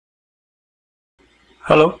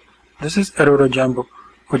Hello, this is Ojambo.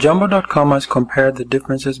 Ojambo.com has compared the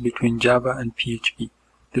differences between Java and PHP.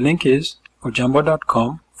 The link is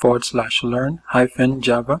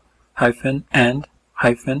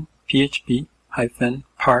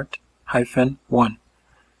ojambo.com/learn-java-and-php-part-1.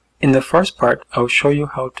 In the first part, I'll show you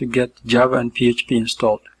how to get Java and PHP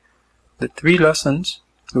installed. The 3 lessons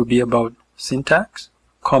will be about syntax,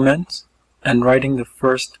 comments, and writing the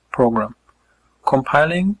first program.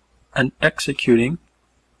 Compiling and executing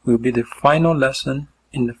will be the final lesson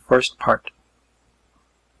in the first part.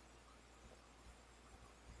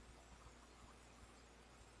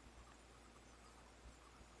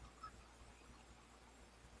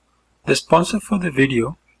 The sponsor for the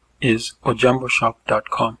video is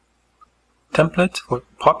ojamboshop.com. Templates for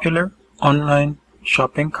popular online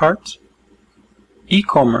shopping carts,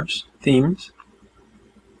 e-commerce themes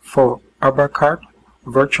for Abarcart,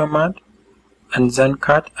 VirtualMat, and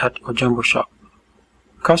ZenCart at Ojamboshop.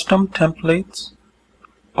 Custom templates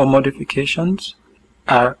or modifications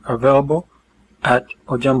are available at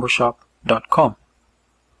ojamboshop.com.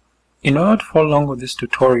 In order to follow along with this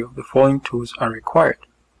tutorial, the following tools are required: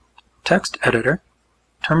 text editor,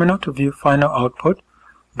 terminal to view final output,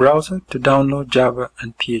 browser to download Java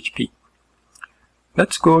and PHP.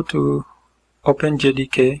 Let's go to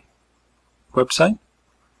OpenJDK website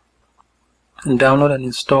and download and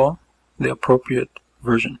install the appropriate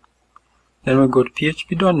version. Then we'll go to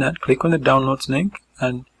php.net, click on the downloads link,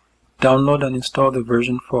 and download and install the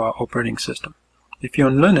version for our operating system. If you're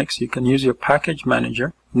on Linux, you can use your package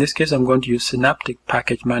manager. In this case, I'm going to use Synaptic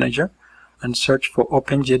Package Manager and search for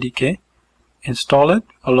OpenJDK, install it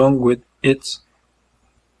along with its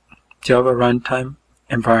Java runtime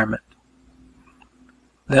environment.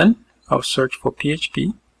 Then I'll search for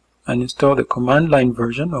PHP and install the command line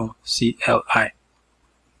version, or CLI.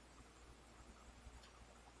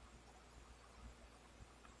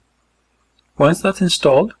 Once that's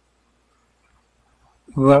installed,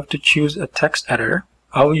 we'll have to choose a text editor.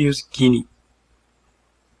 I will use Guinea.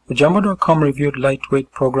 Ojambo.com reviewed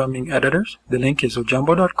lightweight programming editors. The link is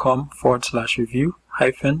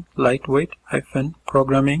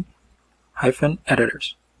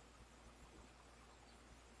ojambo.com/review-lightweight-programming-editors.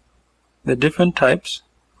 The different types,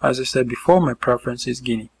 as I said before, my preference is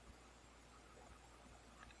Guinea.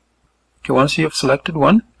 Okay, once you have selected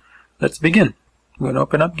one, let's begin. I'm going to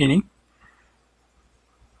open up Guinea,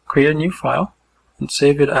 create a new file, and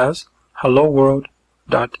save it as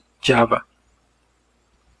helloworld.java.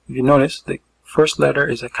 If you notice, the first letter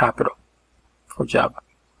is a capital for Java.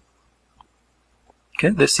 Okay,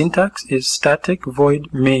 the syntax is static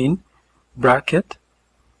void main bracket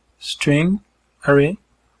string array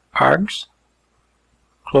args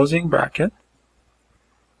closing bracket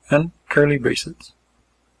and curly braces.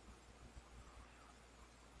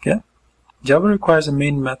 Okay, Java requires a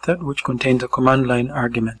main method which contains a command line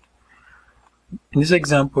argument. In this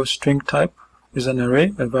example, string type is an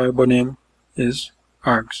array, a variable name is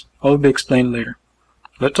args. All will be explained later.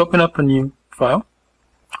 Let's open up a new file.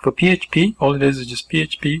 For PHP, all it is just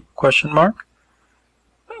PHP question mark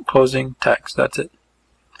closing text. That's it.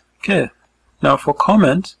 Okay, now for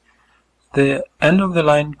comments, the end of the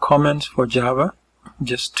line comments for Java,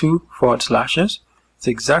 just 2 forward slashes. It's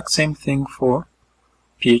the exact same thing for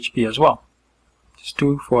PHP as well. Just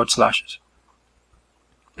 2 forward slashes.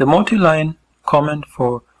 The multi-line comment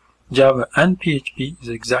for Java and PHP is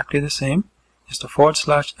exactly the same. Just a forward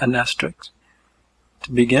slash and asterisk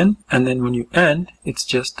to begin, and then when you end, it's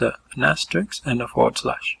just an asterisk and a forward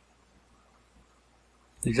slash.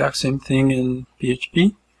 The exact same thing in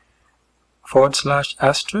PHP. Forward slash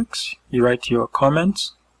asterisk, you write your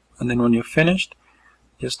comments, and then when you're finished,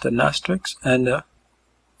 just an asterisk and a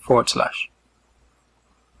forward slash.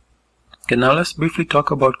 Okay, now let's briefly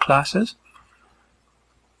talk about classes.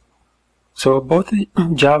 So both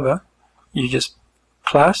in Java, you just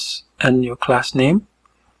class and your class name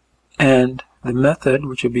and the method,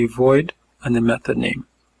 which will be void, and the method name.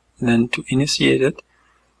 And then to initiate it,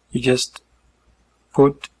 you just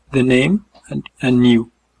put the name and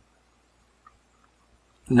new.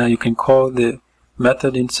 Now you can call the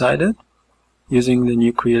method inside it using the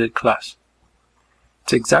new created class.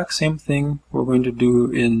 It's the exact same thing we're going to do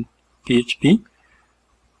in PHP.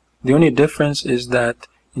 The only difference is that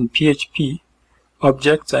in PHP,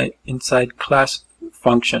 objects are inside class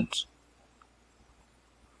functions.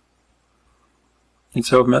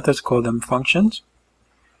 Instead of methods, call them functions.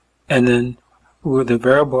 And then with the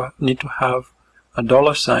variable need to have a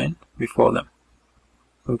 $sign before them.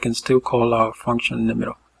 We can still call our function in the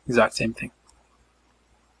middle. Exact same thing.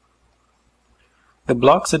 The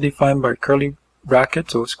blocks are defined by curly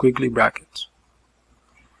brackets or squiggly brackets.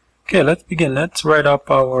 Okay, let's begin. Let's write up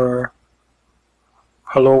our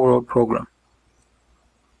Hello World program.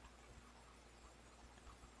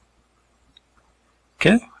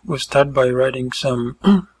 Okay, we'll start by writing some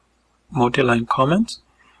multi-line comments.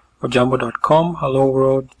 Ojambo.com, Hello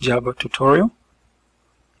World Java tutorial.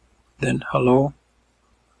 Then hello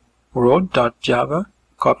world.java,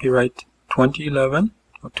 copyright 2011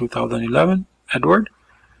 or 2011, Edward.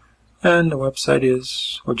 And the website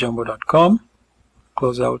is ojambo.com.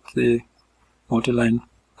 Close out the multi-line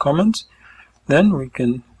comments. Then we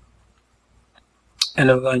can end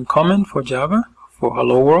of line comment for Java for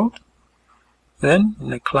Hello World. Then in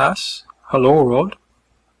the class Hello World,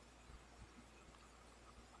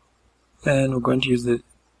 and we're going to use the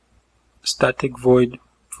static void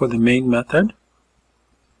for the main method.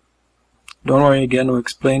 Don't worry, again, we'll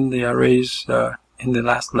explain the arrays in the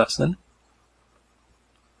last lesson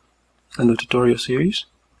in the tutorial series.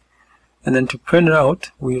 And then to print it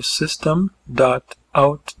out, we use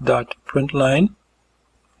system.out.println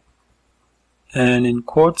and in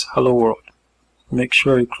quotes Hello World. Make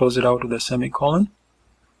sure you close it out with a semicolon.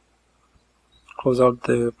 Close out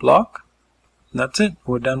the block. That's it.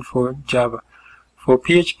 We're done for Java. For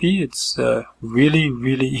PHP, it's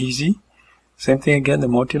really easy. Same thing again, the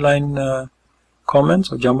multi-line comments.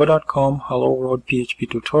 Ojambo.com, Hello World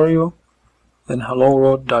PHP tutorial. Then hello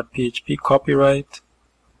world.php, copyright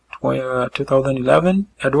 2011,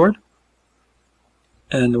 Edward.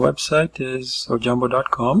 And the website is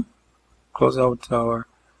ojambo.com. Close out our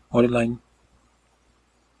multi-line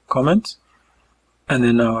comments. And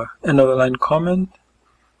then our end of the line comment.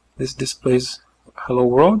 This displays Hello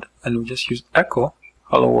World, and we just use echo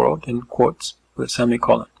Hello World in quotes with a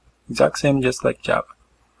semicolon. Exact same, just like Java.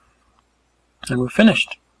 And we're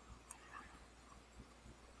finished.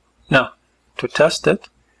 Now, to test it,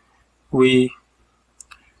 we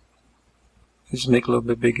just make a little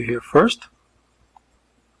bit bigger here first.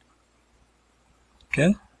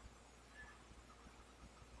 Okay.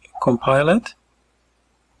 Compile it.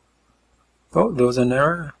 Oh, there was an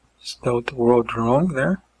error. Spelled world wrong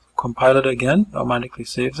there. Compile it again, automatically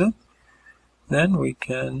saves it. Then we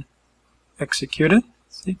can execute it.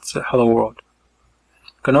 See, it's a Hello World.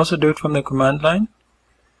 You can also do it from the command line.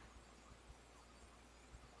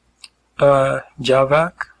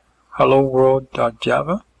 Javac hello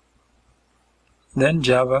world.java. Then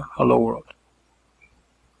Java Hello World.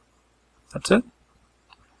 That's it.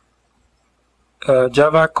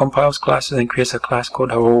 Java compiles classes and creates a class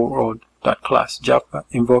called Hello World.class. Java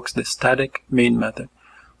invokes the static main method.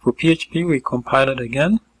 For PHP, we compile it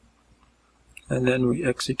again, and then we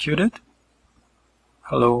execute it.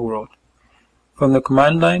 Hello World. From the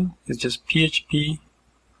command line, it's just PHP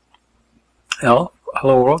L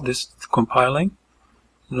Hello World. This is compiling,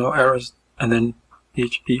 no errors, and then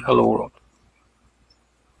PHP Hello World.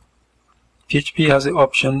 PHP has the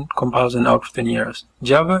option compiles and out with any errors.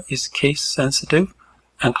 Java is case sensitive,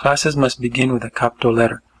 and classes must begin with a capital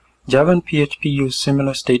letter. Java and PHP use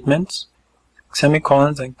similar statements,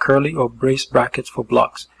 semicolons, and curly or brace brackets for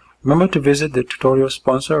blocks. Remember to visit the tutorial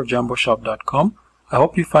sponsor, ojamboshop.com. I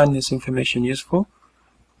hope you find this information useful.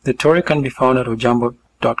 The tutorial can be found at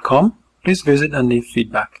ojambo.com. Please visit and leave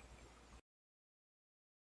feedback.